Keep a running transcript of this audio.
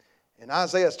In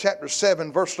Isaiah chapter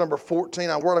 7, verse number 14,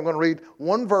 I'm going to read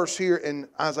one verse here in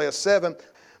Isaiah 7.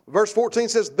 Verse 14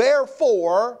 says,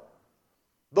 therefore,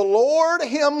 the Lord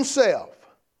himself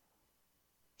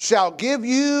shall give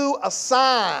you a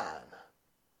sign.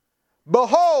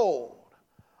 Behold,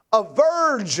 a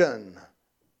virgin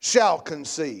shall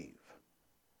conceive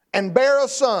and bear a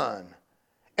son,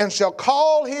 and shall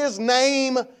call his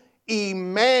name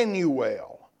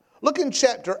Emanuel. Look in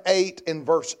chapter 8 in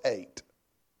verse 8.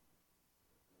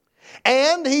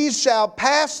 And he shall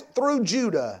pass through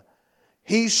Judah.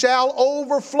 He shall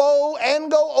overflow and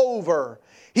go over.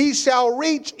 He shall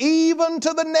reach even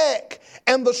to the neck,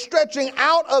 and the stretching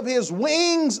out of his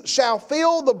wings shall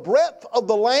fill the breadth of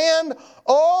the land.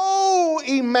 O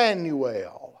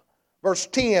Emanuel. Verse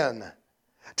 10.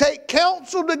 Take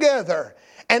counsel together,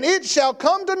 and it shall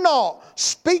come to naught.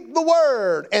 Speak the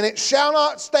word, and it shall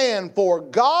not stand, for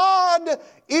God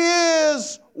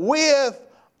is with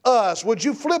us. Would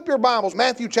you flip your Bibles?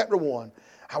 Matthew chapter 1.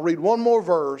 I'll read one more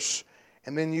verse,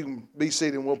 and then you can be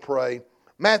seated and we'll pray.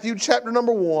 Matthew chapter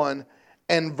number 1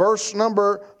 and verse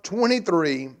number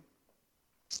 23.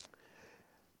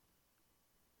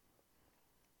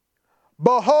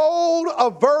 Behold,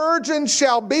 a virgin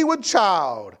shall be with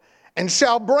child, and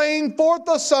shall bring forth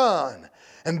a son,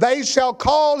 and they shall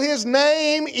call his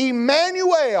name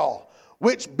Emmanuel,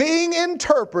 which being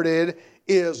interpreted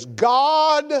is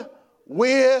God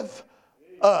with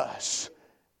us.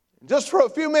 Just for a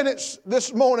few minutes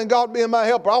this morning, God being my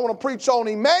helper, I want to preach on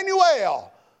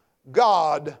Emmanuel,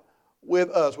 God with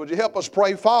us. Would you help us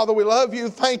pray? Father, we love you.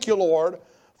 Thank you, Lord,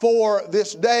 for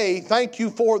this day. Thank you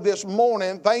for this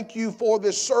morning. Thank you for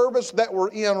this service that we're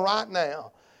in right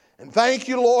now. And thank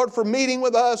you, Lord, for meeting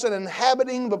with us and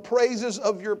inhabiting the praises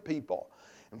of your people.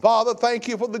 And Father, thank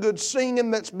you for the good singing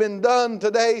that's been done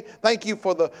today. Thank you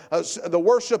for the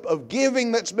worship of giving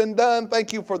that's been done.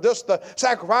 Thank you for just the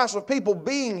sacrifice of people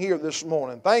being here this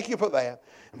morning. Thank you for that.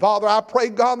 And Father, I pray,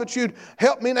 God, that you'd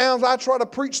help me now as I try to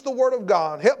preach the Word of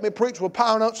God. Help me preach with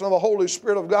power and unction of the Holy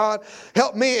Spirit of God.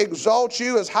 Help me exalt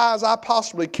you as high as I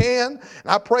possibly can. And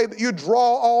I pray that you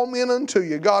draw all men unto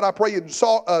you. God, I pray you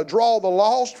draw the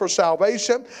lost for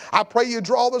salvation. I pray you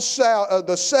draw the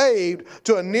saved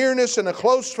to a nearness and a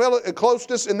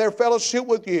closeness in their fellowship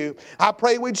with you. I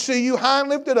pray we'd see you high and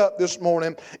lifted up this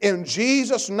morning. In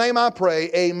Jesus' name I pray.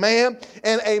 Amen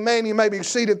and amen. You may be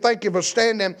seated. Thank you for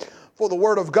standing for the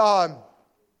Word of God.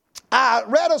 I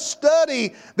read a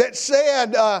study that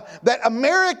said that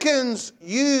Americans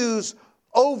use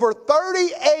over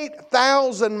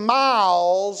 38,000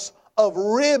 miles of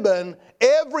ribbon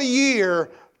every year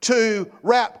to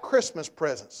wrap Christmas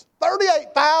presents.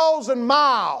 38,000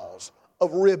 miles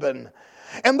of ribbon.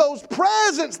 And those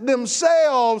presents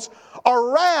themselves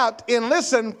are wrapped in,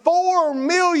 listen, 4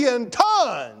 million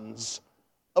tons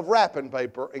of wrapping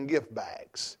paper and gift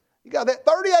bags. You got that?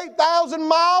 38,000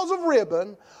 miles of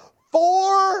ribbon,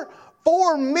 4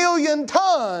 million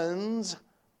tons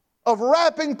of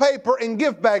wrapping paper and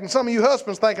gift bags. And some of you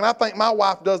husbands thinking, I think my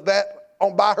wife does that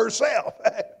by herself.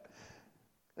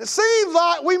 It seems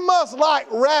like we must like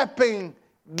wrapping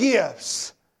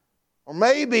gifts. Or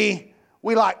maybe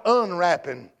we like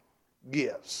unwrapping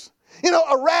gifts. You know,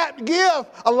 a wrapped gift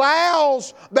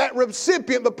allows that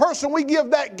recipient, the person we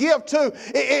give that gift to,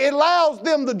 it allows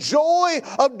them the joy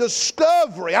of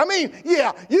discovery. I mean,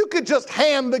 yeah, you could just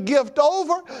hand the gift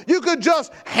over. You could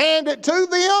just hand it to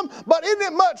them. But isn't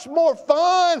it much more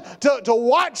fun to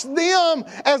watch them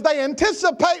as they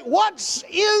anticipate what's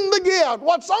in the gift,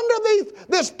 what's underneath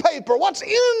this paper, what's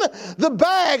in the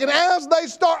bag. And as they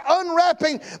start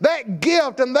unwrapping that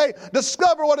gift and they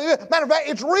discover what it is. Matter of fact,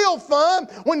 it's real fun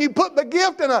when you put the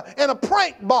gift in a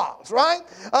prank box, right?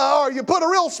 Or you put a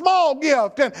real small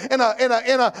gift in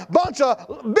a bunch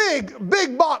of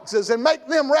big boxes and make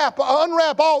them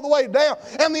unwrap all the way down.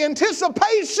 And the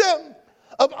anticipation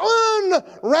of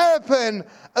unwrapping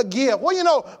a gift. Well, you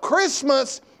know,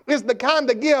 Christmas is the kind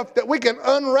of gift that we can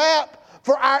unwrap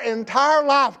for our entire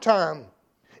lifetime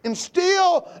and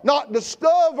still not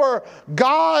discover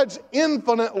God's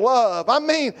infinite love. I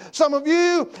mean, some of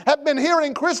you have been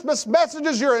hearing Christmas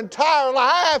messages your entire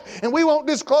life, and we won't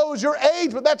disclose your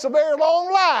age, but that's a very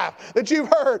long life that you've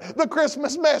heard the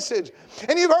Christmas message.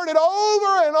 And you've heard it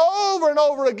over and over and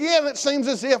over again. It seems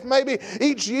as if maybe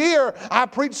each year I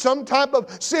preach some type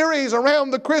of series around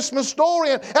the Christmas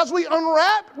story. And as we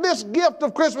unwrap this gift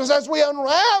of Christmas, as we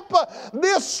unwrap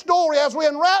this story, as we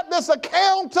unwrap this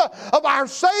account of our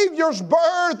Savior's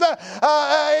birth,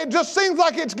 it just seems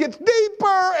like it gets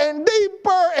deeper and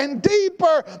deeper and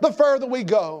deeper the further we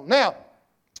go. Now,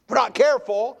 if we're not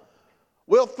careful,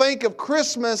 we'll think of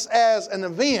Christmas as an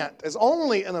event, as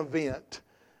only an event.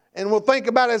 And we'll think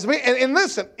about it as and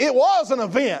listen, it was an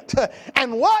event.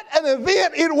 And what an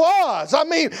event it was. I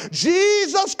mean,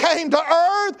 Jesus came to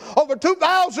earth over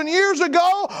 2,000 years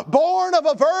ago, born of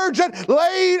a virgin,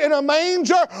 laid in a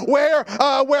manger where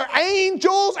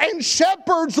angels and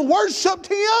shepherds worshiped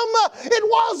him. It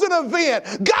was an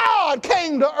event. God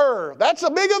came to earth. That's a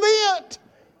big event.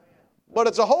 But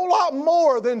it's a whole lot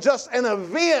more than just an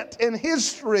event in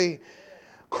history.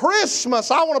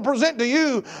 Christmas, I want to present to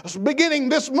you, beginning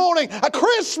this morning,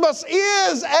 Christmas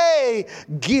is a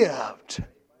gift.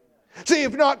 See,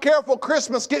 if you're not careful,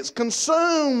 Christmas gets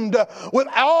consumed with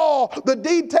all the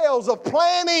details of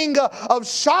planning, of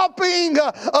shopping,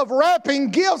 of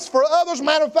wrapping gifts for others.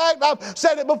 Matter of fact, I've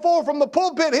said it before from the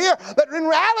pulpit here, that in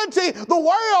reality, the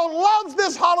world loves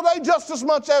this holiday just as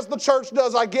much as the church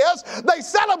does, I guess. They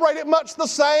celebrate it much the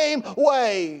same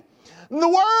way. The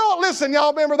world, listen,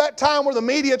 y'all remember that time where the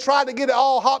media tried to get it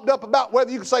all hopped up about whether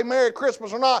you could say Merry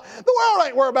Christmas or not? The world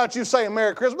ain't worried about you saying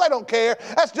Merry Christmas. They don't care.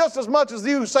 That's just as much as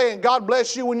you saying God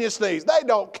bless you when you sneeze. They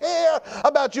don't care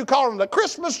about you calling the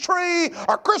Christmas tree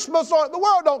or Christmas. Or the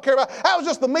world don't care about. That was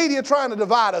just the media trying to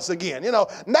divide us again. You know,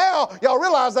 now y'all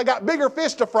realize they got bigger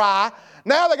fish to fry.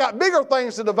 Now they got bigger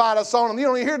things to divide us on, and you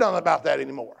don't even hear nothing about that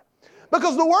anymore.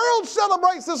 Because the world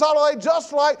celebrates this holiday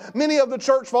just like many of the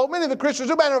church folk, many of the Christians.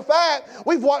 As a matter of fact,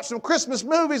 we've watched some Christmas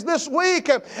movies this week,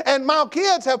 and my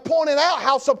kids have pointed out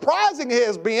how surprising it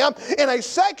has been in a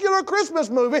secular Christmas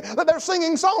movie that they're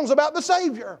singing songs about the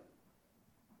Savior.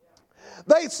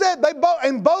 They said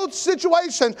in both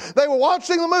situations, they were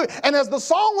watching the movie, and as the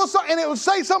song was sung, and it would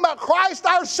say something about Christ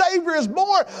our Savior is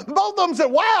born, both of them said,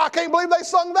 wow, I can't believe they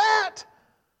sung that.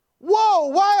 Whoa,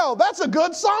 wow, that's a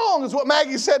good song, is what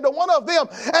Maggie said to one of them.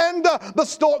 And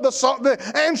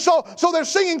so they're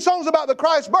singing songs about the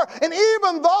Christ's birth. And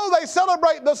even though they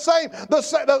celebrate a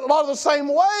lot of the same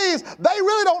ways, they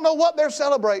really don't know what they're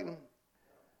celebrating.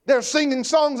 They're singing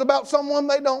songs about someone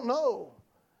they don't know.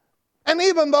 And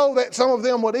even though that some of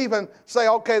them would even say,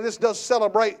 okay, this does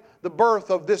celebrate the birth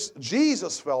of this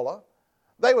Jesus fella,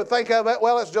 they would think of it,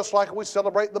 well, it's just like we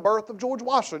celebrate the birth of George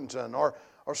Washington or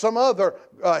some other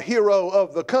hero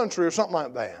of the country or something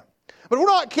like that. But if we're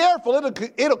not careful,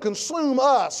 it'll consume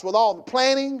us with all the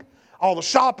planning, all the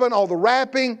shopping, all the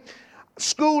wrapping,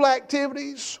 school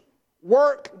activities,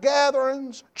 work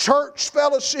gatherings, church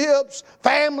fellowships,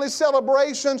 family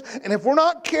celebrations. And if we're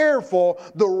not careful,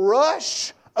 the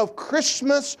rush of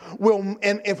Christmas will,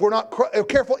 and if we're not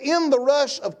careful in the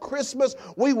rush of Christmas,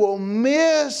 we will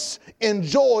miss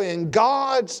enjoying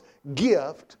God's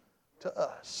gift to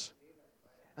us.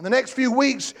 In the next few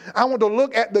weeks, I want to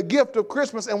look at the gift of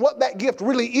Christmas and what that gift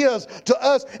really is to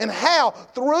us, and how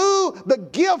through the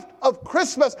gift of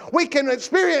Christmas we can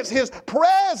experience His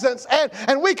presence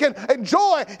and we can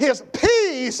enjoy His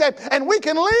peace and we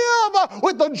can live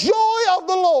with the joy of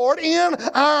the Lord in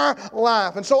our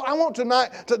life. And so I want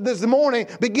this morning,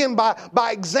 begin by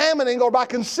examining or by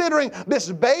considering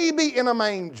this baby in a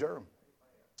manger.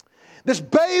 This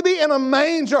baby in a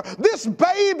manger, this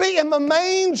baby in the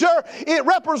manger, it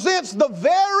represents the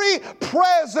very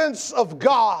presence of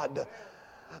God.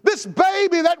 This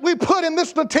baby that we put in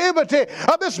this nativity,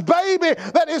 this baby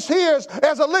that is here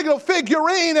as a little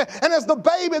figurine, and as the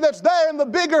baby that's there in the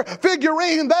bigger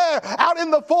figurine there out in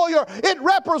the foyer, it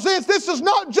represents, this is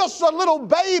not just a little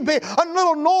baby, a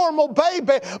little normal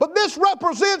baby, but this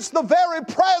represents the very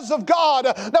presence of God.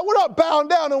 Now, we're not bowing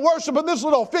down and worshiping this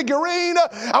little figurine,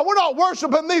 and we're not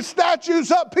worshiping these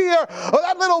statues up here.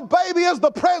 That little baby is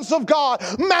the presence of God.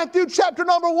 Matthew chapter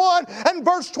number 1 and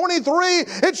verse 23,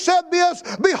 it said this,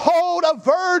 behold, a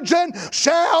virgin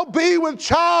shall be with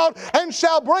child and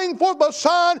shall bring forth a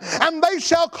son, and they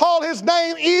shall call his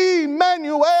name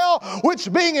Emanuel,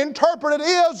 which being interpreted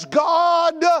is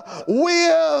God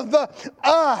with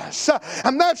us.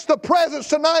 And that's the presence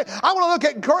tonight. I want to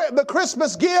look at the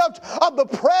Christmas gift of the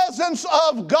presence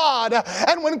of God.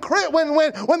 And when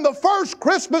the first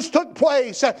Christmas took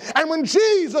place, and when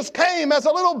Jesus came as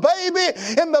a little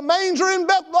baby in the manger in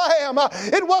Bethlehem,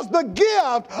 it was the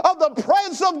gift of the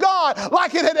presence of God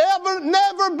like it had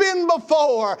never been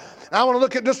before. And I want to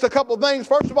look at just a couple of things.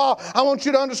 First of all, I want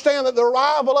you to understand that the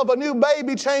arrival of a new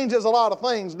baby changes a lot of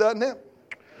things, doesn't it?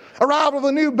 Arrival of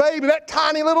a new baby, that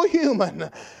tiny little human,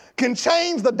 can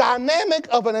change the dynamic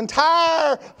of an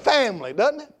entire family,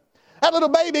 doesn't it? That little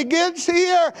baby gets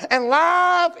here and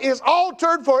life is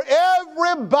altered for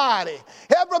everybody.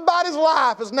 Everybody's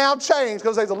life is now changed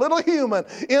because there's a little human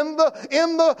in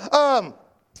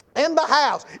the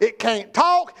house. It can't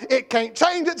talk, it can't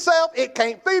change itself, it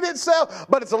can't feed itself,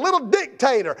 but it's a little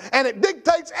dictator, and it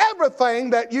dictates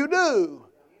everything that you do.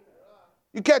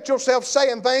 You catch yourself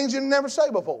saying things you never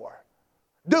say before.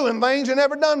 doing things you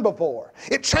never done before.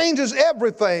 It changes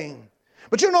everything.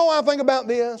 But you know what I think about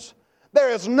this? There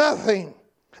is nothing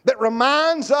that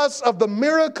reminds us of the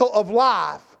miracle of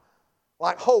life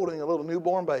like holding a little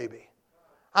newborn baby.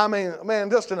 I mean, man,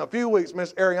 just in a few weeks,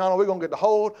 Miss Ariana, we're going to get to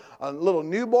hold a little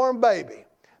newborn baby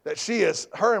that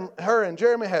her and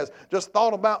Jeremy has just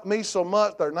thought about me so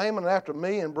much. They're naming it after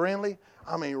me and Brinley.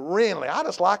 I mean, Renley. I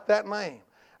just like that name.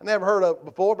 I never heard of it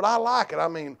before, but I like it. I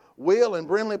mean, Will and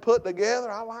Brinley put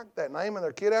together, I like that, naming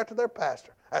their kid after their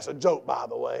pastor. That's a joke, by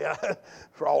the way,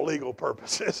 for all legal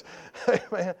purposes.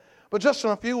 Amen. But just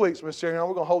in a few weeks, Miss Ariana,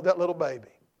 we're going to hold that little baby.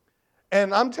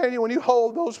 And I'm telling you, when you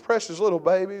hold those precious little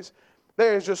babies,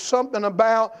 there is just something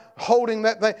about holding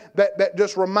that thing that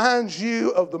just reminds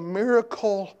you of the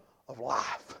miracle of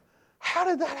life. How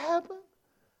did that happen?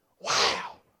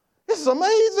 Wow, this is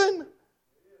amazing.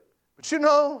 But you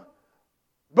know,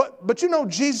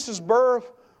 Jesus'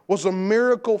 birth was a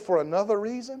miracle for another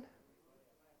reason.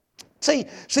 See,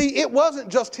 it wasn't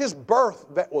just his birth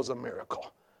that was a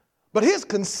miracle, but his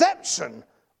conception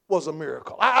was a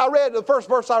miracle. I read, the first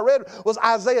verse I read was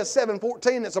Isaiah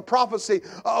 7:14. It's a prophecy,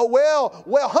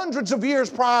 hundreds of years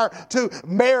prior to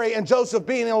Mary and Joseph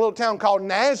being in a little town called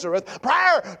Nazareth,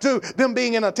 prior to them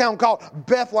being in a town called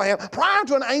Bethlehem, prior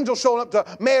to an angel showing up to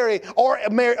Mary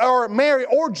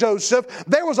or Joseph,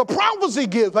 there was a prophecy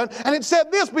given, and it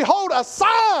said this, behold, a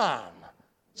sign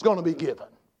is going to be given.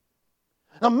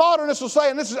 Now, modernists will say,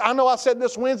 and I know I said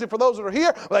this Wednesday for those that are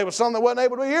here, but there was some that wasn't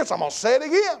able to be here, so I'm going to say it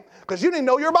again, because you need to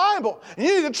know your Bible, and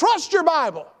you need to trust your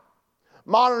Bible.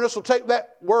 Modernists will take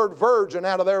that word virgin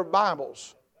out of their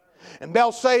Bibles, and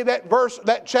they'll say that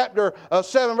chapter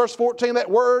 7, verse 14, that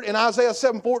word in Isaiah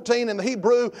 7:14 in the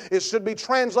Hebrew, it should be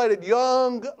translated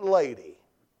young lady.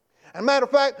 And matter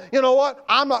of fact, you know what?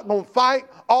 I'm not going to fight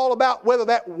all about whether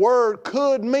that word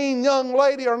could mean young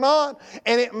lady or not,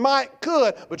 and it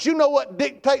could. But you know what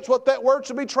dictates what that word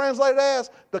should be translated as?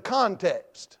 The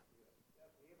context.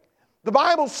 The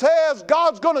Bible says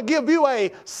God's going to give you a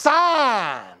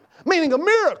sign, meaning a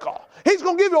miracle. He's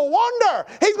going to give you a wonder.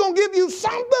 He's going to give you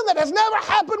something that has never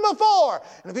happened before.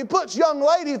 And if he puts young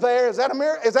lady there, is that a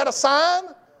miracle? Is that a sign?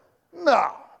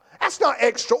 No. That's not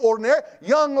extraordinary.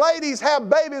 Young ladies have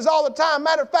babies all the time.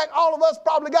 Matter of fact, all of us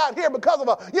probably got here because of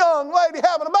a young lady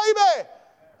having a baby.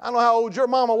 I don't know how old your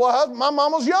mama was. My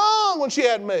mama was young when she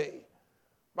had me.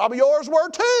 Probably yours were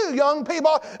too, young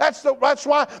people. That's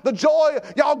why the joy,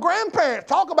 y'all grandparents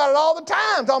talk about it all the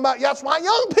time. Talking about, that's why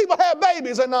young people have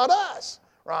babies and not us,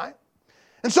 right?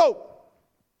 And so,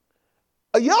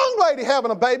 a young lady having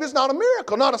a baby is not a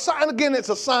miracle, not a sign. Again, it's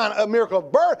a sign, a miracle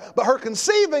of birth, but her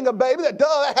conceiving a baby,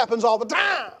 that happens all the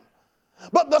time.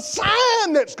 But the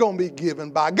sign that's going to be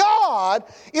given by God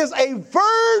is a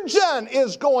virgin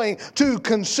is going to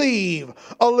conceive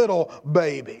a little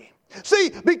baby.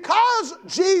 See, because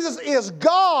Jesus is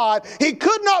God, he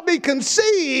could not be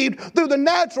conceived through the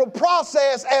natural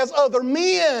process as other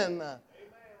men.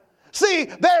 See,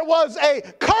 there was a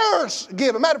curse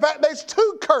given. Matter of fact, there's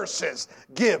two curses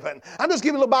given. I'm just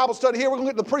giving a little Bible study here. We're going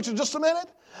to get to the preacher in just a minute.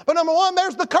 But number one,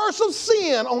 there's the curse of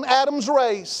sin on Adam's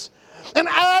race. And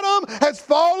Adam has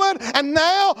fallen, and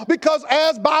now, because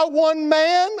as by one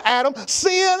man, Adam,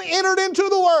 sin entered into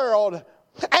the world,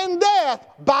 and death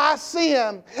by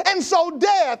sin. And so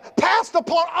death passed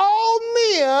upon all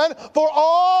men, for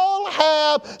all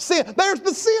have sinned. There's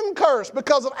the sin curse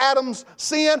because of Adam's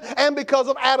sin and because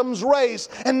of Adam's race.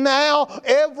 And now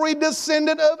every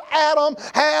descendant of Adam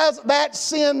has that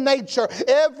sin nature.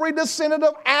 Every descendant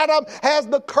of Adam has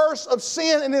the curse of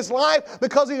sin in his life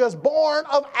because he was born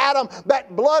of Adam.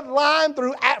 That bloodline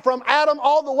from Adam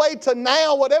all the way to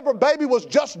now, whatever baby was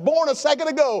just born a second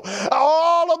ago,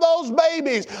 all of those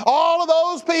babies, all of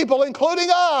those people, including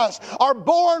us, are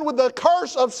born with the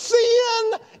curse of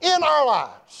sin in our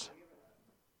lives.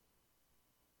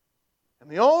 And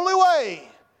the only way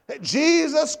that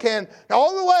the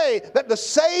only way that the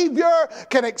Savior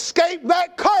can escape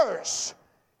that curse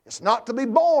is not to be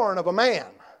born of a man,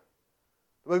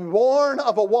 to be born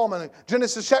of a woman.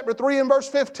 Genesis chapter 3 and verse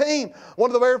 15, one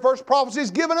of the very first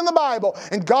prophecies given in the Bible.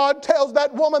 And God tells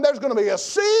that woman there's going to be a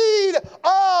seed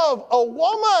of a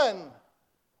woman.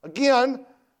 Again,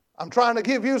 I'm trying to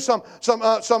give you some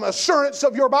assurance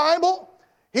of your Bible.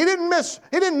 He didn't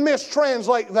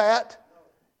mistranslate that.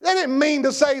 They didn't mean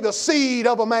to say the seed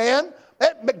of a man.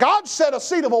 God said a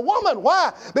seed of a woman.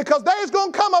 Why? Because there's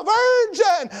going to come a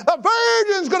virgin. A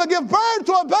virgin's going to give birth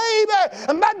to a baby,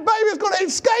 and that baby is going to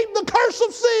escape the curse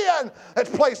of sin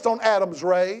that's placed on Adam's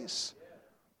race.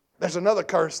 There's another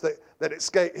curse that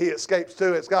he escapes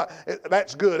too.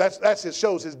 That's good. That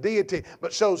shows his deity,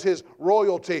 but shows his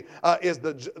royalty is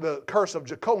the curse of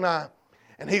Jeconiah.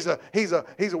 And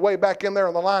he's way back in there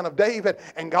on the line of David.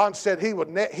 And God said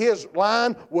his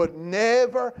line would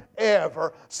never,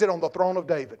 ever sit on the throne of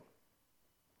David.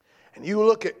 And you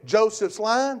look at Joseph's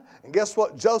line, and guess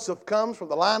what? Joseph comes from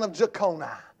the line of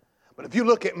Jeconiah. But if you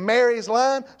look at Mary's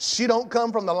line, she don't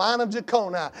come from the line of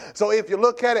Jeconiah. So if you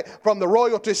look at it from the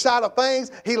royalty side of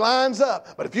things, he lines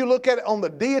up. But if you look at it on the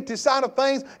deity side of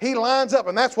things, he lines up.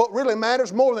 And that's what really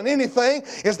matters more than anything,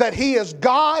 is that he is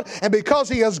God. And because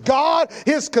he is God,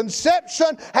 his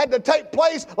conception had to take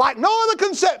place like no other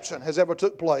conception has ever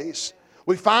took place.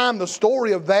 We find the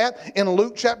story of that in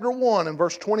Luke chapter 1 and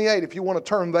verse 28. If you want to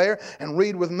turn there and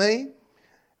read with me.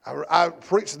 I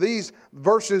preached these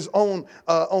verses on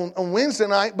Wednesday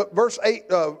night, but verse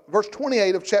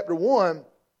 28 of chapter 1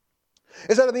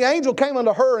 is that the angel came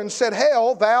unto her and said,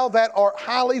 Hail, thou that art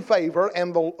highly favored,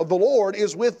 and the Lord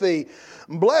is with thee.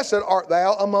 Blessed art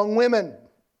thou among women.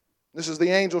 This is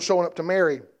the angel showing up to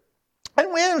Mary.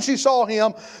 And when she saw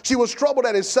him, she was troubled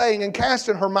at his saying, and cast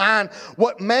in her mind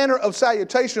what manner of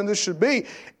salutation this should be.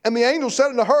 And the angel said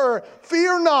unto her,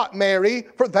 Fear not, Mary,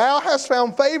 for thou hast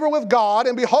found favor with God,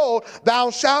 and behold, thou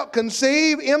shalt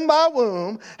conceive in thy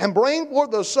womb, and bring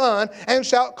forth a son, and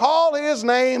shalt call his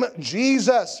name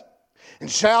Jesus. And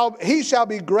he shall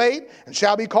be great, and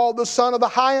shall be called the Son of the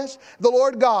Highest. The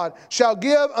Lord God shall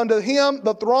give unto him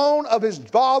the throne of his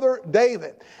father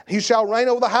David. He shall reign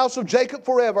over the house of Jacob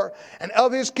forever, and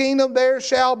of his kingdom there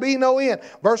shall be no end.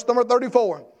 Verse number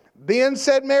 34. Then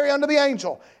said Mary unto the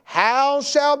angel, How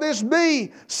shall this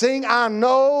be, seeing I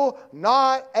know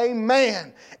not a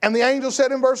man? And the angel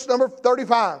said in verse number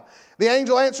 35, The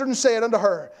angel answered and said unto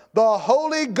her, The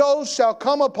Holy Ghost shall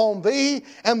come upon thee,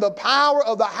 and the power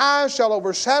of the highest shall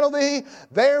overshadow thee.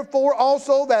 Therefore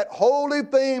also that holy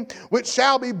thing which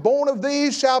shall be born of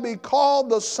thee shall be called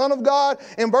the Son of God.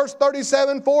 In verse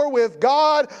 37, For with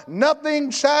God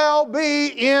nothing shall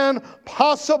be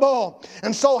impossible.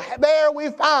 And so there we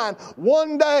find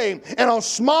one day in a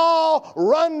small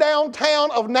rundown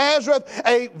town of Nazareth,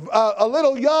 a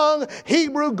little young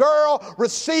Hebrew girl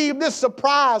received this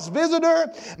surprise visitor.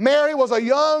 Mary was a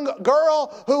young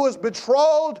girl who was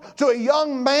betrothed to a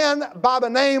young man by the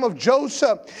name of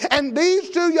Joseph. And these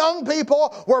two young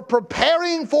people were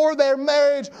preparing for their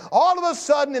marriage. All of a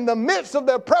sudden, in the midst of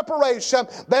their preparation,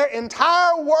 their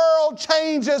entire world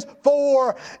changes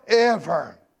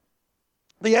forever.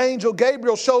 The angel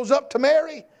Gabriel shows up to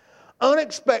Mary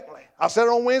unexpectedly. I said it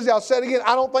on Wednesday, I'll say it again.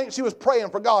 I don't think she was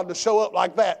praying for God to show up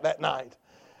like that night.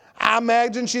 I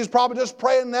imagine she's probably just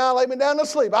praying now, lay me down to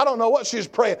sleep. I don't know what she's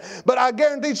praying, but I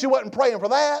guarantee she wasn't praying for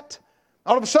that.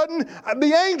 All of a sudden,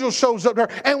 the angel shows up to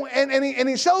her, and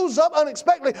he shows up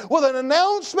unexpectedly with an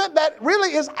announcement that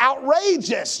really is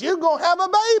outrageous. You're going to have a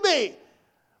baby,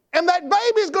 and that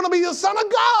baby is going to be the Son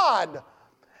of God,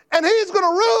 and he's going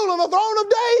to rule on the throne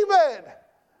of David.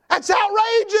 That's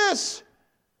outrageous.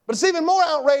 But it's even more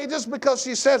outrageous because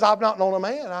she says, I've not known a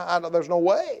man. There's no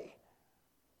way.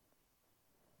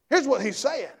 Here's what he's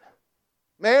saying.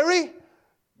 Mary,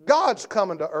 God's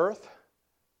coming to earth,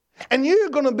 and you're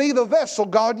going to be the vessel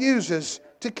God uses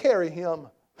to carry him.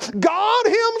 God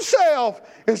himself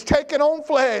is taking on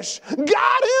flesh.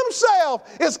 God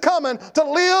himself is coming to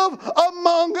live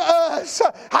among us.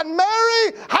 And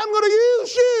Mary, I'm going to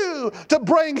use you to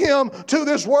bring him to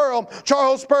this world.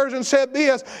 Charles Spurgeon said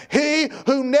this, He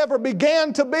who never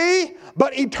began to be,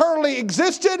 but eternally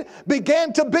existed,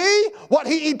 began to be what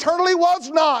he eternally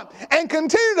was not, and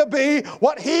continue to be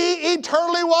what he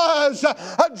eternally was.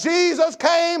 Jesus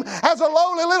came as a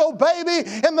lowly little baby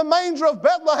in the manger of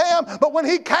Bethlehem, but when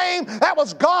he came, that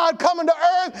was God coming to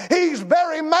earth. He's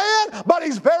very man, but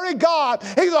he's very God.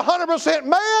 He's 100%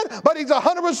 man, but he's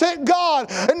 100% God.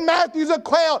 In Matthew's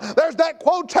account, there's that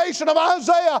quotation of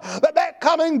Isaiah that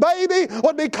coming baby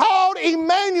would be called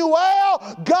Emmanuel,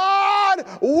 God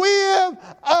with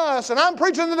us. And I'm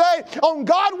preaching today on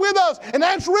God with us, and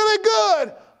that's really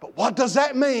good. But what does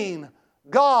that mean?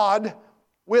 God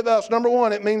with us. Number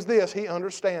one, it means this: he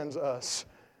understands us.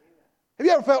 Have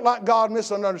you ever felt like God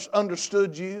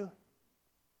misunderstood you?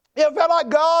 You ever felt like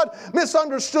God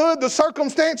misunderstood the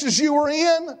circumstances you were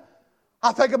in?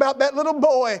 I think about that little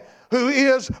boy who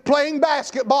is playing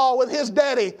basketball with his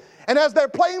daddy. And as they're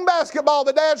playing basketball,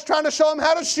 the dad's trying to show him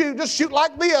how to shoot. Just shoot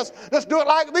like this. Just do it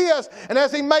like this. And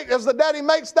as the daddy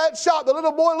makes that shot, the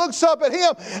little boy looks up at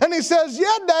him and he says,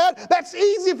 Yeah, Dad, that's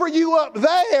easy for you up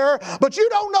there, but you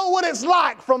don't know what it's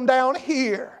like from down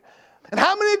here. And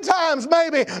how many times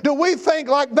maybe do we think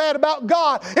like that about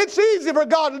God? It's easy for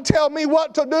God to tell me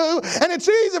what to do, and it's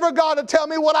easy for God to tell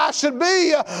me what I should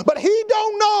be, but He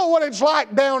don't know what it's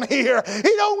like down here.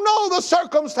 He don't know the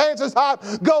circumstances I'm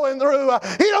going through.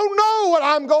 He don't know what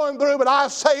I'm going through, but I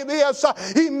say this,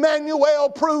 Emanuel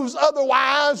proves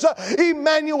otherwise.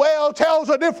 Emanuel tells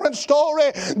a different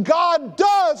story. God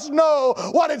does know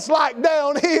what it's like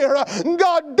down here.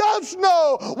 God does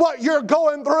know what you're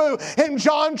going through. In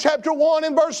John chapter 1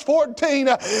 and verse 14,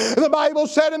 the Bible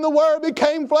said, and the Word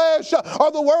became flesh,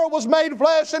 or the Word was made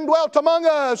flesh and dwelt among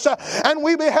us, and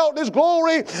we beheld His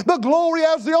glory, the glory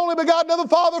as the only begotten of the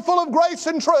Father, full of grace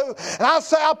and truth. And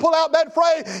I pull out that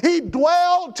phrase, He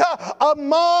dwelt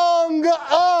among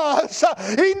us.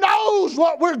 He knows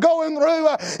what we're going through.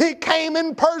 He came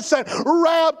in person,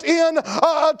 wrapped in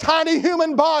a tiny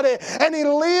human body, and He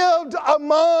lived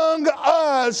among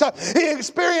us. He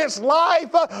experienced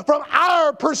life from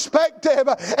our perspective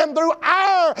and through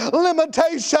our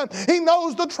limitation. He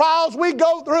knows the trials we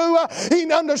go through.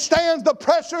 He understands the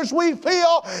pressures we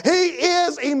feel. He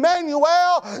is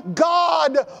Emmanuel,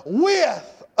 God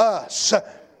with us. You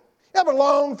ever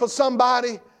long for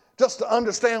somebody just to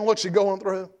understand what you're going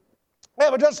through?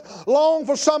 Ever just long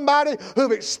for somebody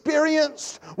who've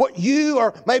experienced what you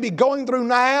are maybe going through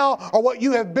now or what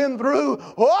you have been through?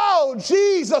 Oh,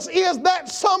 Jesus is that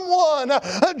someone.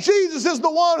 Jesus is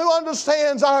the one who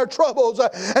understands our troubles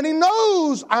and He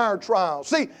knows our trials.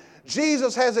 See,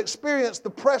 Jesus has experienced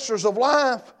the pressures of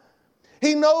life.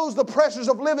 He knows the pressures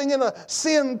of living in a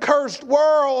sin-cursed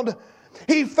world.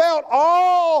 He felt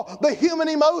all the human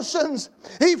emotions.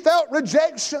 He felt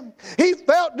rejection. He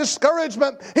felt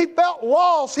discouragement. He felt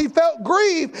loss. He felt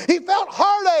grief. He felt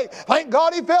heartache. Thank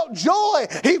God He felt joy.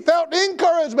 He felt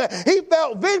encouragement. He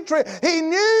felt victory. He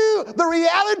knew the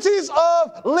realities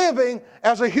of living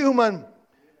as a human.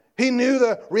 He knew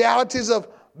the realities of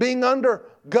being under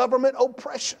government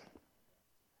oppression.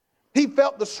 He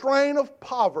felt the strain of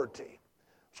poverty.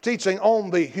 I was teaching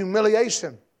on the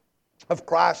humiliation of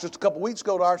Christ just a couple weeks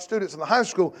ago to our students in the high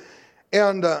school.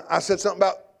 And I said something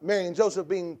about Mary and Joseph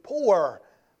being poor.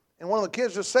 And one of the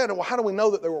kids just said, well, how do we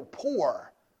know that they were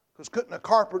poor? Because couldn't a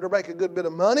carpenter make a good bit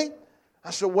of money?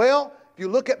 I said, well, if you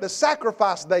look at the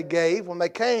sacrifice they gave when they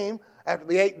came after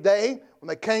the 8th day, when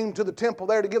they came to the temple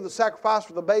there to give the sacrifice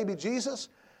for the baby Jesus,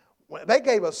 they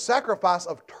gave a sacrifice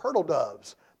of turtle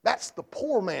doves. That's the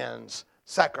poor man's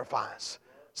sacrifice.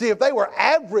 See, if they were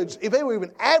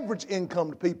even average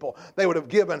income people, they would have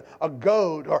given a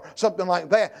goat or something like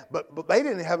that. But they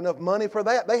didn't have enough money for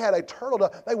that. They had a turtle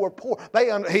dove. They were poor.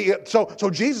 So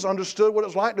Jesus understood what it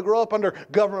was like to grow up under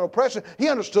government oppression. He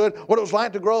understood what it was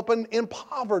like to grow up in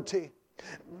poverty.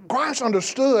 Christ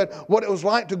understood what it was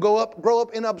like to grow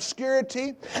up in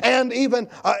obscurity, and even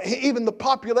the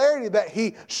popularity that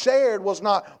He shared was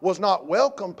not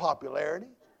welcome popularity.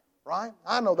 Right?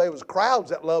 I know there was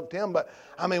crowds that loved Him, but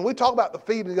I mean, we talk about the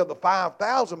feeding of the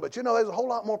 5,000, but you know, there's a whole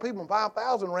lot more people than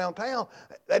 5,000 around town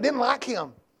that didn't like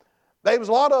Him. There was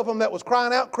a lot of them that was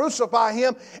crying out, "Crucify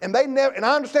Him!" And and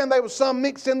I understand there was some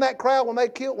mixed in that crowd when they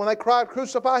cried,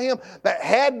 "Crucify Him!" that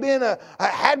had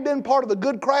been part of the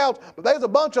good crowds, but there's a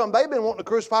bunch of them they've been wanting to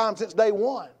crucify Him since day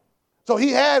one. So He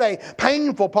had a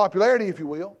painful popularity, if you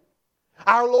will.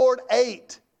 Our Lord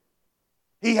ate.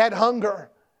 He had hunger.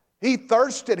 He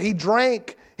thirsted, He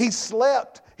drank, He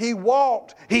slept, He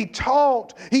walked, He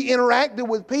taught, He interacted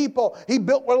with people, He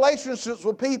built relationships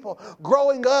with people.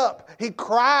 Growing up, He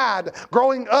cried.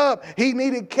 Growing up, He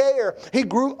needed care. He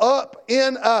grew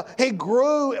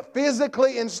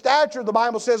physically in stature, the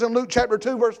Bible says in Luke chapter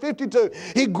 2, verse 52.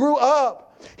 He grew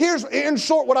up. Here's, in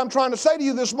short, what I'm trying to say to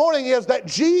you this morning is that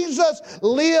Jesus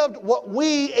lived what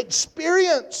we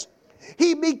experience.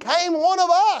 He became one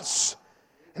of us.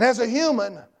 And as a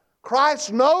human,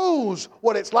 Christ knows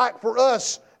what it's like for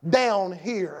us down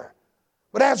here.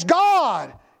 But as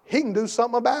God, He can do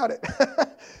something about it.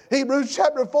 Hebrews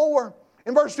chapter 4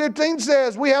 and verse 15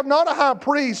 says, we have not a high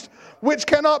priest which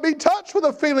cannot be touched with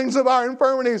the feelings of our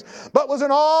infirmities, but was in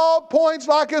all points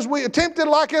tempted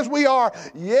like as we are,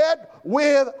 yet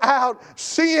without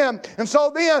sin. And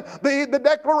so then the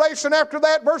declaration after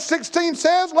that, verse 16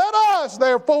 says, let us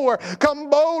therefore come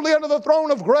boldly unto the throne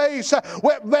of grace,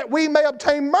 that we may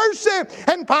obtain mercy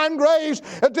and find grace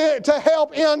to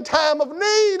help in time of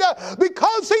need.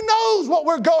 Because He knows what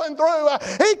we're going through,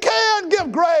 He can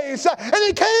give grace and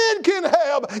He can give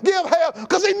help,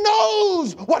 because He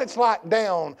knows what it's like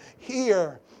down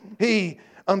here. He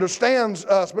understands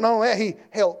us, but not only that, He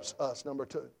helps us. Number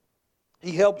 2.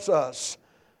 He helps us.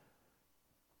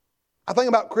 I think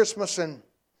about Christmas, and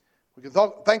we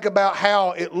can think about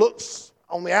how it looks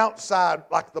on the outside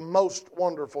like the most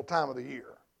wonderful time of the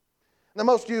year. Now,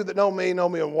 most of you that know me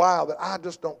a while that I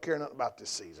just don't care nothing about this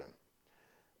season.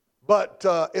 But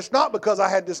it's not because I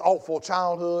had this awful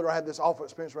childhood or I had this awful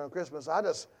experience around Christmas. I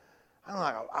don't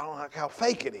like how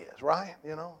fake it is, right?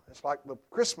 You know, it's like the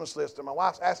Christmas list, and my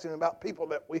wife's asking me about people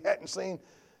that we hadn't seen.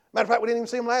 Matter of fact, we didn't even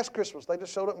see them last Christmas. They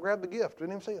just showed up and grabbed the gift. We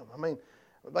didn't even see them. I mean,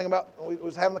 the thing about, we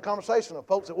was having the conversation of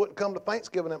folks that wouldn't come to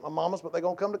Thanksgiving at my mama's, but they're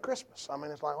going to come to Christmas. I mean,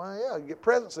 it's like, well, yeah, you get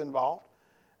presents involved,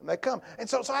 and they come. And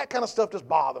so that kind of stuff just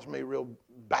bothers me real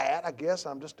bad, I guess.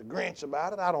 I'm just a Grinch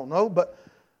about it. I don't know. But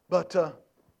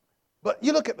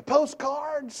you look at the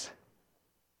postcards,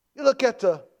 you look at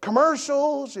the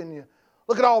commercials, and you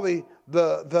look at all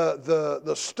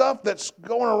the stuff that's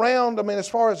going around. I mean, as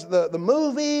far as the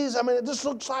movies, I mean, it just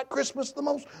looks like Christmas, the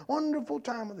most wonderful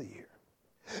time of the year.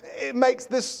 It makes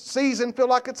this season feel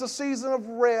like it's a season of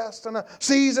rest and a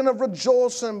season of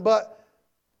rejoicing, but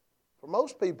for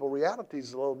most people, reality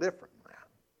is a little different than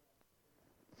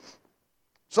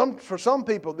that. For some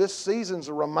people, this season's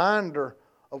a reminder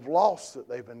of loss that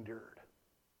they've endured.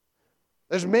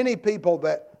 There's many people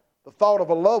that the thought of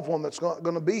a loved one that's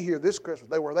going to be here this Christmas.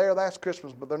 They were there last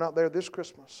Christmas, but they're not there this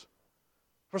Christmas.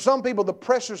 For some people, the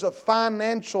pressures of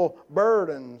financial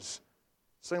burdens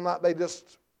seem like they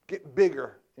just get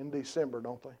bigger in December,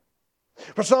 don't they?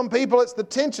 For some people, it's the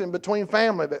tension between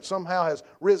family that somehow has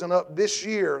risen up this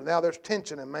year. Now there's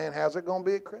tension, and man, how's it going to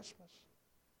be at Christmas?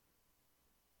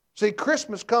 See,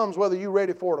 Christmas comes whether you're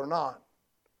ready for it or not.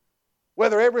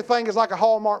 Whether everything is like a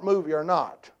Hallmark movie or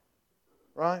not.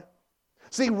 Right?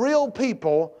 See, real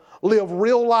people live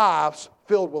real lives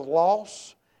filled with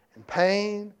loss and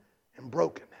pain and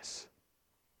brokenness.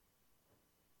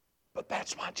 But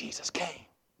that's why Jesus came.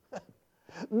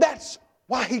 That's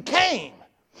why He came.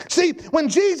 See, when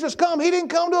Jesus came, He didn't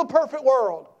come to a perfect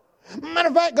world. Matter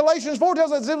of fact, Galatians 4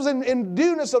 tells us it was in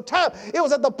dueness of time. It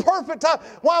was at the perfect time.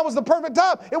 Why was the perfect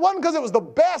time? It wasn't because it was the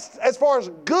best as far as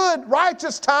good,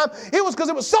 righteous time. It was because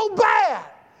it was so bad.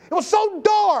 It was so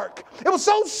dark. It was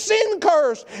so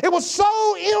sin-cursed. It was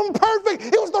so imperfect.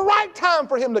 It was the right time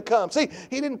for Him to come. See,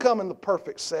 He didn't come in the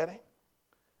perfect setting.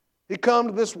 He come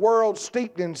to this world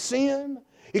steeped in sin.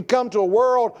 He come to a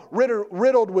world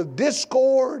riddled with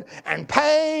discord and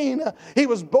pain. He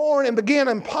was born and began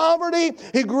in poverty.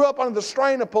 He grew up under the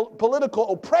strain of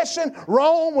political oppression.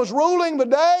 Rome was ruling the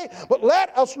day. But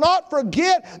let us not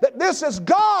forget that this is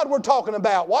God we're talking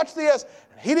about. Watch this.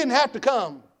 He didn't have to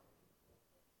come.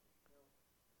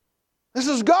 This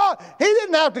is God. He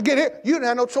didn't have to get here. You didn't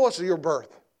have no choice of your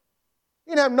birth.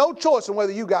 You didn't have no choice in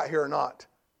whether you got here or not.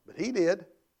 But He did.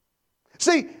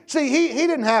 See, he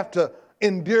didn't have to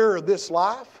endure this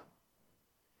life.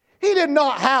 He did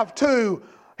not have to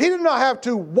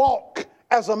walk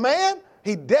as a man.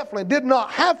 He definitely did not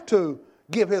have to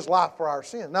give His life for our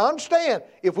sins. Now, understand,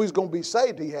 if we was going to be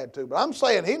saved, He had to. But I'm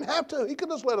saying He didn't have to. He could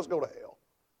just let us go to hell.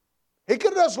 He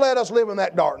could just let us live in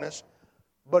that darkness.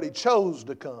 But He chose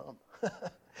to come.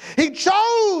 He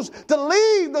chose to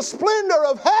leave the splendor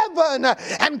of heaven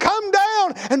and come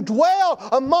down and dwell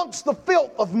amongst the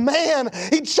filth of man.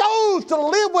 He chose to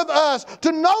live with us,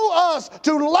 to know us,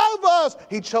 to love us.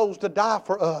 He chose to die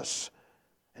for us.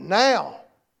 And now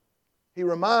He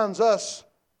reminds us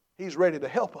He's ready to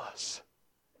help us.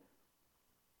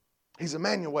 He's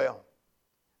Emanuel,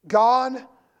 God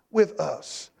with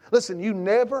us. Listen, you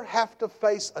never have to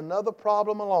face another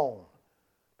problem alone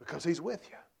because He's with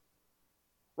you.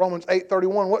 Romans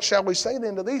 8:31, what shall we say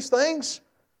then to these things?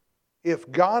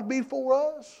 If God be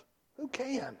for us, who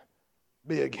can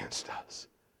be against us?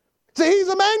 See, He's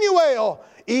Emanuel.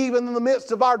 Even in the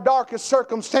midst of our darkest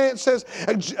circumstances,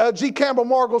 G. Campbell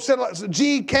Morgan said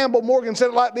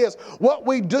it like this: what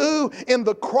we do in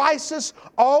the crisis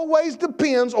always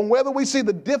depends on whether we see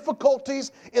the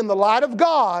difficulties in the light of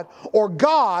God or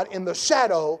God in the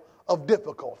shadow of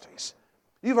difficulties.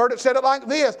 You've heard it said it like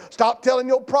this: stop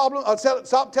telling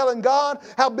stop telling God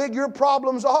how big your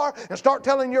problems are, and start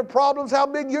telling your problems how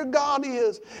big your God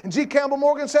is. And G. Campbell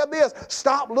Morgan said this: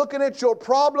 stop looking at your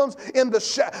problems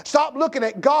stop looking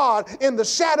at God in the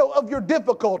shadow of your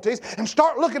difficulties, and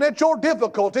start looking at your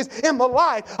difficulties in the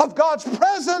light of God's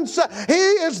presence. He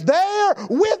is there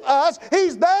with us.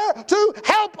 He's there to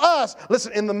help us.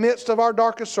 Listen, in the midst of our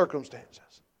darkest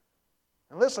circumstances.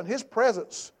 And listen, His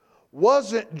presence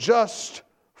wasn't just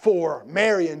for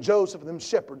Mary and Joseph and them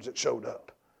shepherds that showed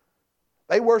up.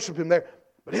 They worshiped Him there,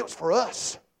 but it was for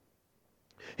us.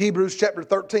 Hebrews chapter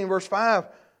 13, verse 5,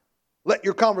 let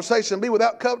your conversation be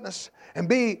without covetousness, and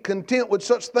be content with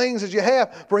such things as you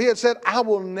have. For He had said, I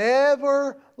will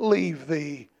never leave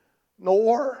thee,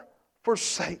 nor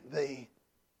forsake thee.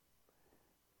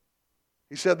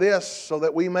 He said this, so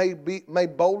that we may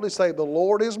boldly say, the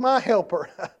Lord is my helper,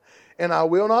 and I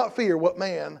will not fear what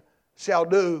man shall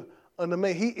do unto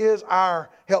me. He is our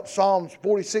help. Psalms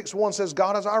 46:1 says,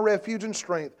 God is our refuge and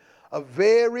strength, a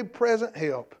very present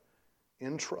help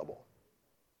in trouble.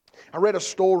 I read a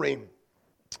story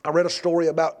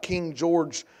about King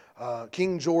George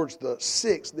the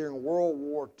Sixth during World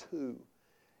War II.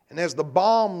 And as the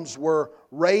bombs were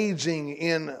raging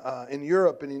in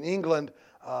Europe and in England,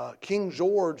 King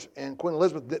George and Queen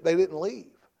Elizabeth, they didn't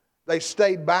leave. They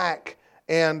stayed back,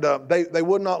 and they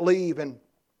would not leave. And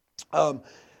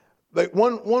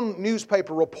one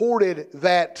newspaper reported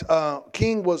that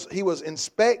King was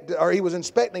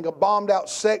inspecting a bombed out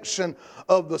section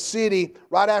of the city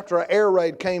right after an air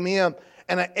raid came in,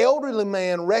 and an elderly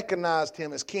man recognized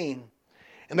him as king.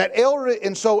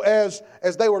 And so as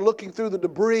they were looking through the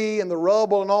debris and the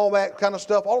rubble and all that kind of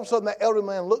stuff, all of a sudden that elderly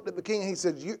man looked at the king and he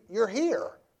said, "You're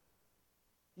here.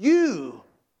 You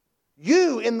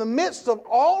in the midst of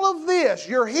all of this,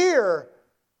 you're here."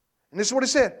 And this is what he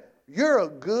said, "You're a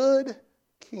good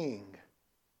king."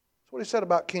 That's what he said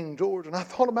about King George. And I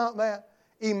thought about that.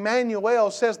 Emanuel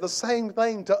says the same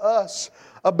thing to us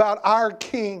about our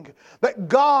King. That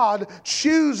God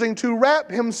choosing to wrap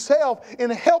Himself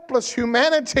in helpless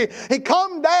humanity. He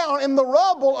come down in the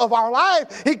rubble of our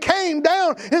life. He came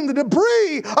down in the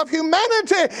debris of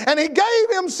humanity, and He gave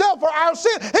Himself for our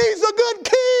sin. He's a good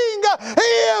King.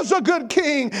 He is a good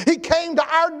King. He came to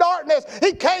our darkness.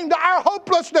 He came to our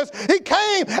hopelessness. He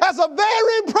came as a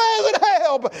very present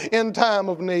help in time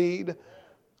of need.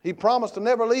 He promised to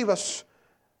never leave us.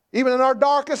 Even in our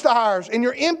darkest hours, in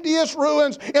your emptiest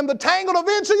ruins, in the tangled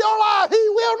events of your life, He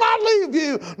will not leave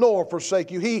you nor forsake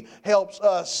you. He helps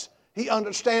us. He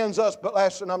understands us. But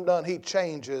last and I'm done, He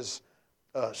changes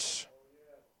us.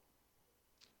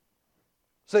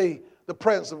 See, the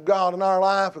presence of God in our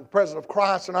life and the presence of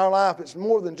Christ in our life, it's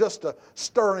more than just a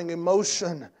stirring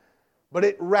emotion, but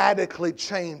it radically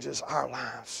changes our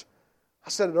lives.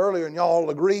 I said it earlier, and y'all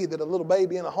agree that a little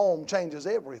baby in a home changes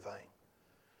everything.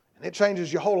 It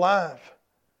changes your whole life.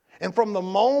 And from the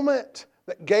moment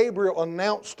that Gabriel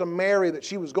announced to Mary that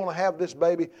she was going to have this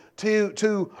baby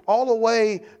to all the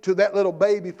way to that little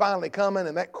baby finally coming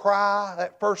and that cry,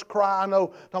 that first cry, I know,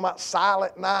 talking about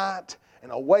silent night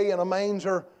and away in a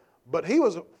manger, but He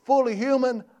was fully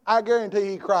human. I guarantee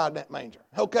He cried in that manger.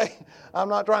 Okay? I'm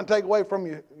not trying to take away from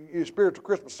your spiritual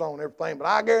Christmas song and everything, but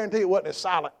I guarantee it wasn't as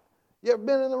silent. You ever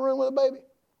been in the room with a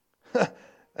baby?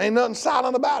 Ain't nothing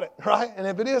silent about it, right? And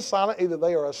if it is silent, either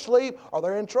they are asleep or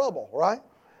they're in trouble, right?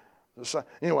 So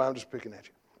anyway, I'm just picking at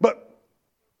you. But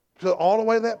so all the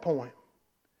way to that point,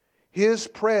 His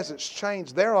presence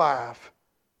changed their life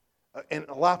and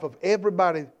the life of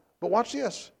everybody. But watch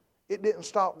this. It didn't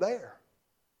stop there.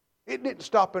 It didn't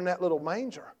stop in that little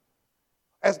manger.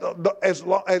 As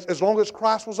long as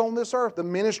Christ was on this earth, the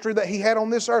ministry that He had on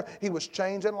this earth, He was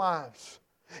changing lives.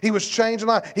 He was changing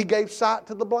lives. He gave sight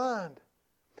to the blind.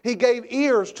 He gave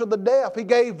ears to the deaf. He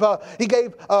gave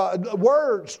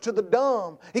words to the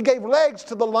dumb. He gave legs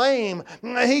to the lame.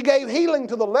 He gave healing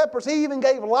to the lepers. He even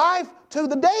gave life to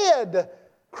the dead.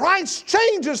 Christ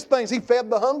changes things. He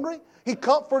fed the hungry. He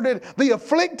comforted the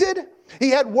afflicted. He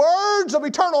had words of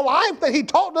eternal life that He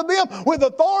taught to them with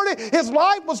authority. His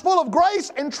life was full of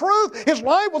grace and truth. His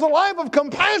life was a life of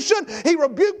compassion. He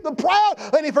rebuked the proud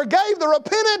and He forgave the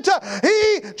repentant.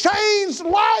 He changed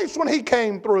lives when He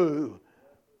came through.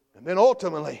 And then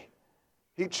ultimately,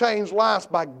 He changed lives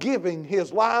by giving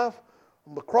His life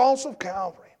on the cross of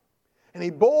Calvary. And He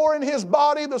bore in His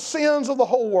body the sins of the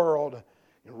whole world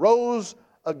and rose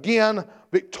again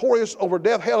victorious over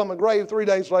death, hell, and the grave 3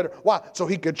 days later. Why? So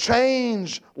He could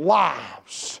change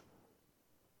lives.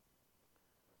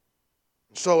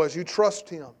 So as you trust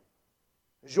Him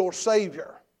as your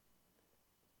Savior,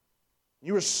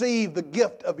 you receive the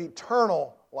gift of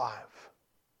eternal life.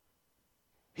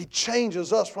 He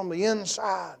changes us from the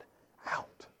inside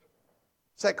out.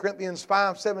 2 Corinthians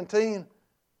 5:17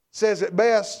 says it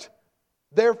best,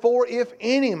 "Therefore, if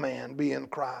any man be in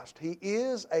Christ, he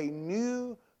is a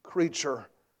new creature.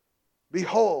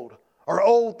 Behold, our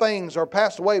old things are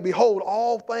passed away. Behold,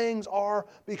 all things are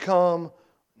become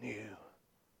new."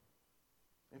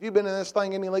 If you've been in this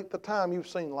thing any length of time, you've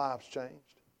seen lives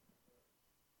changed.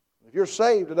 If you're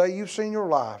saved today, you've seen your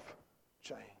life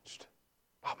changed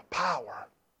by the power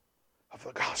of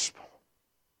the gospel.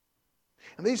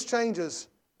 And these changes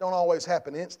don't always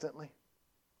happen instantly.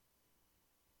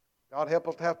 God help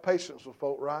us to have patience with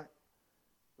folk, right?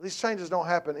 These changes don't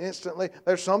happen instantly.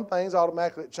 There's some things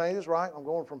automatically it changes, right? I'm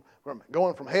going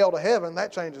from hell to heaven.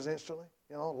 That changes instantly.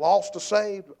 Lost to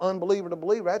saved, unbeliever to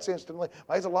believer, that's instantly.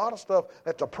 There's a lot of stuff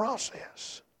that's a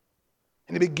process.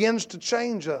 And He begins to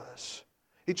change us.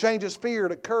 He changes fear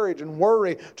to courage and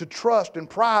worry to trust and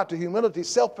pride to humility,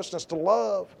 selfishness to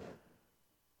love.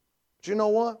 But you know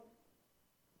what?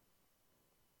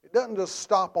 It doesn't just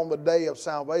stop on the day of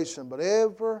salvation, but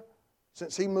ever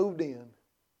since He moved in,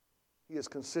 He is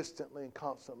consistently and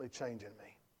constantly changing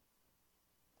me.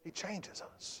 He changes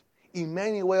us.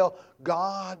 Emmanuel,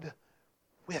 God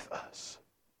with us.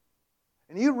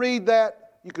 And you read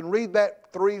that, you can read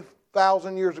that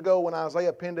 3,000 years ago when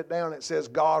Isaiah penned it down. It says,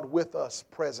 God with us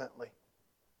presently.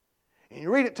 And you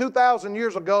read it 2,000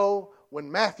 years ago when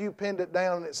Matthew penned it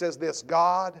down and it says this,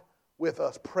 God with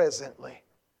us presently.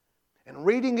 And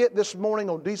reading it this morning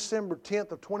on December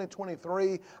 10th of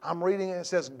 2023, I'm reading it and it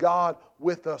says, God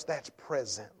with us, that's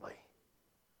presently.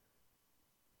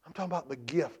 I'm talking about the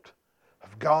gift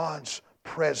of God's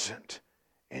present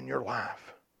in your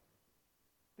life.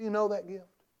 Do you know that gift?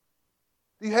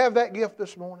 Do you have that gift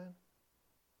this morning?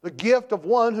 The gift of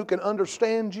one who can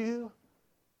understand you.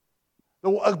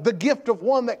 The gift of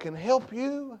one that can help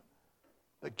you.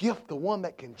 The gift of one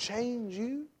that can change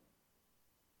you.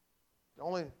 It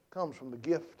only comes from the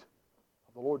gift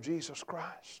of the Lord Jesus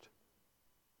Christ.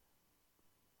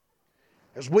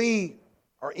 As we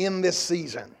are in this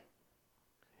season,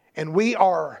 and we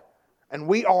are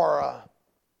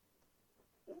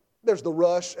there's the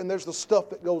rush and there's the stuff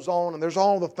that goes on and there's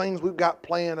all the things we've got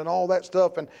planned and all that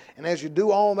stuff. And as you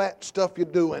do all that stuff you're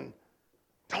doing,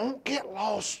 don't get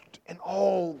lost in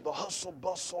all the hustle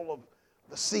bustle of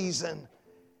the season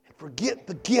and forget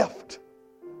the gift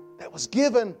that was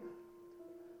given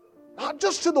not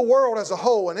just to the world as a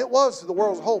whole, and it was to the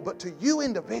world as a whole, but to you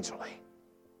individually.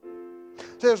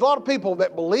 So there's a lot of people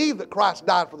that believe that Christ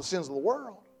died for the sins of the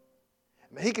world.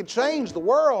 I mean, He can change the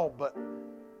world, but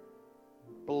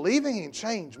believing He can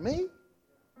change me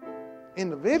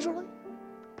individually,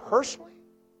 personally,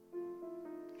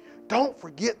 don't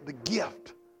forget the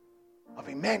gift of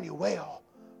Emmanuel,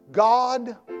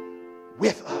 God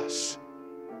with us.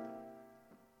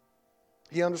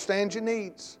 He understands your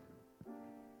needs.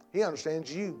 He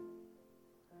understands you.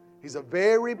 He's a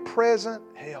very present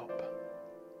help.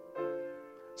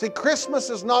 See, Christmas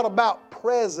is not about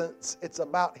presents, it's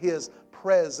about His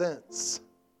presence.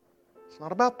 It's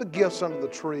not about the gifts under the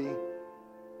tree,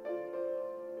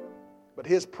 but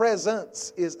His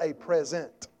presence is a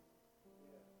present.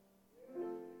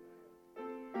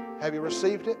 Have you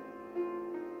received it?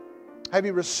 Have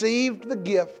you received the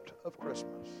gift of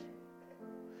Christmas?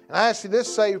 And I ask you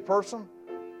this, saved person,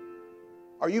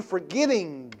 are you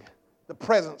forgetting the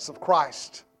presence of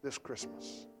Christ this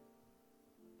Christmas?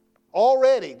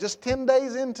 Already, just 10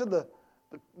 days into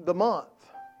the month,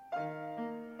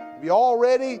 have you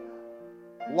already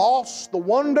lost the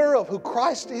wonder of who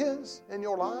Christ is in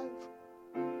your life?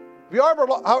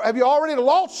 Have you already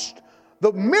lost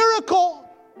the miracle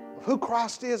of who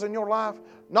Christ is in your life?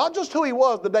 Not just who He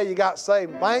was the day you got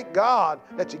saved. Thank God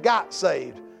that you got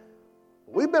saved.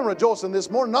 We've been rejoicing this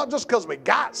morning, not just because we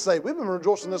got saved. We've been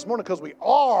rejoicing this morning because we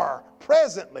are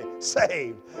presently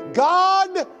saved.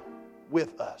 God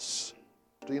with us.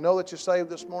 Do you know that you're saved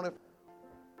this morning?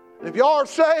 And if you are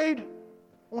saved,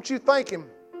 won't you thank Him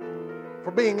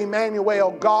for being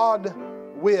Emmanuel, God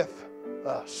with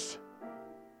us?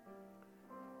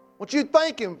 Won't you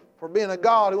thank Him for being a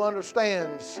God who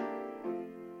understands?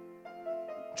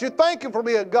 Won't you thank Him for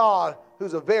being a God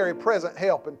who's a very present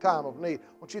help in time of need?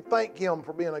 Won't you thank Him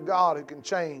for being a God who can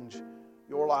change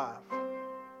your life?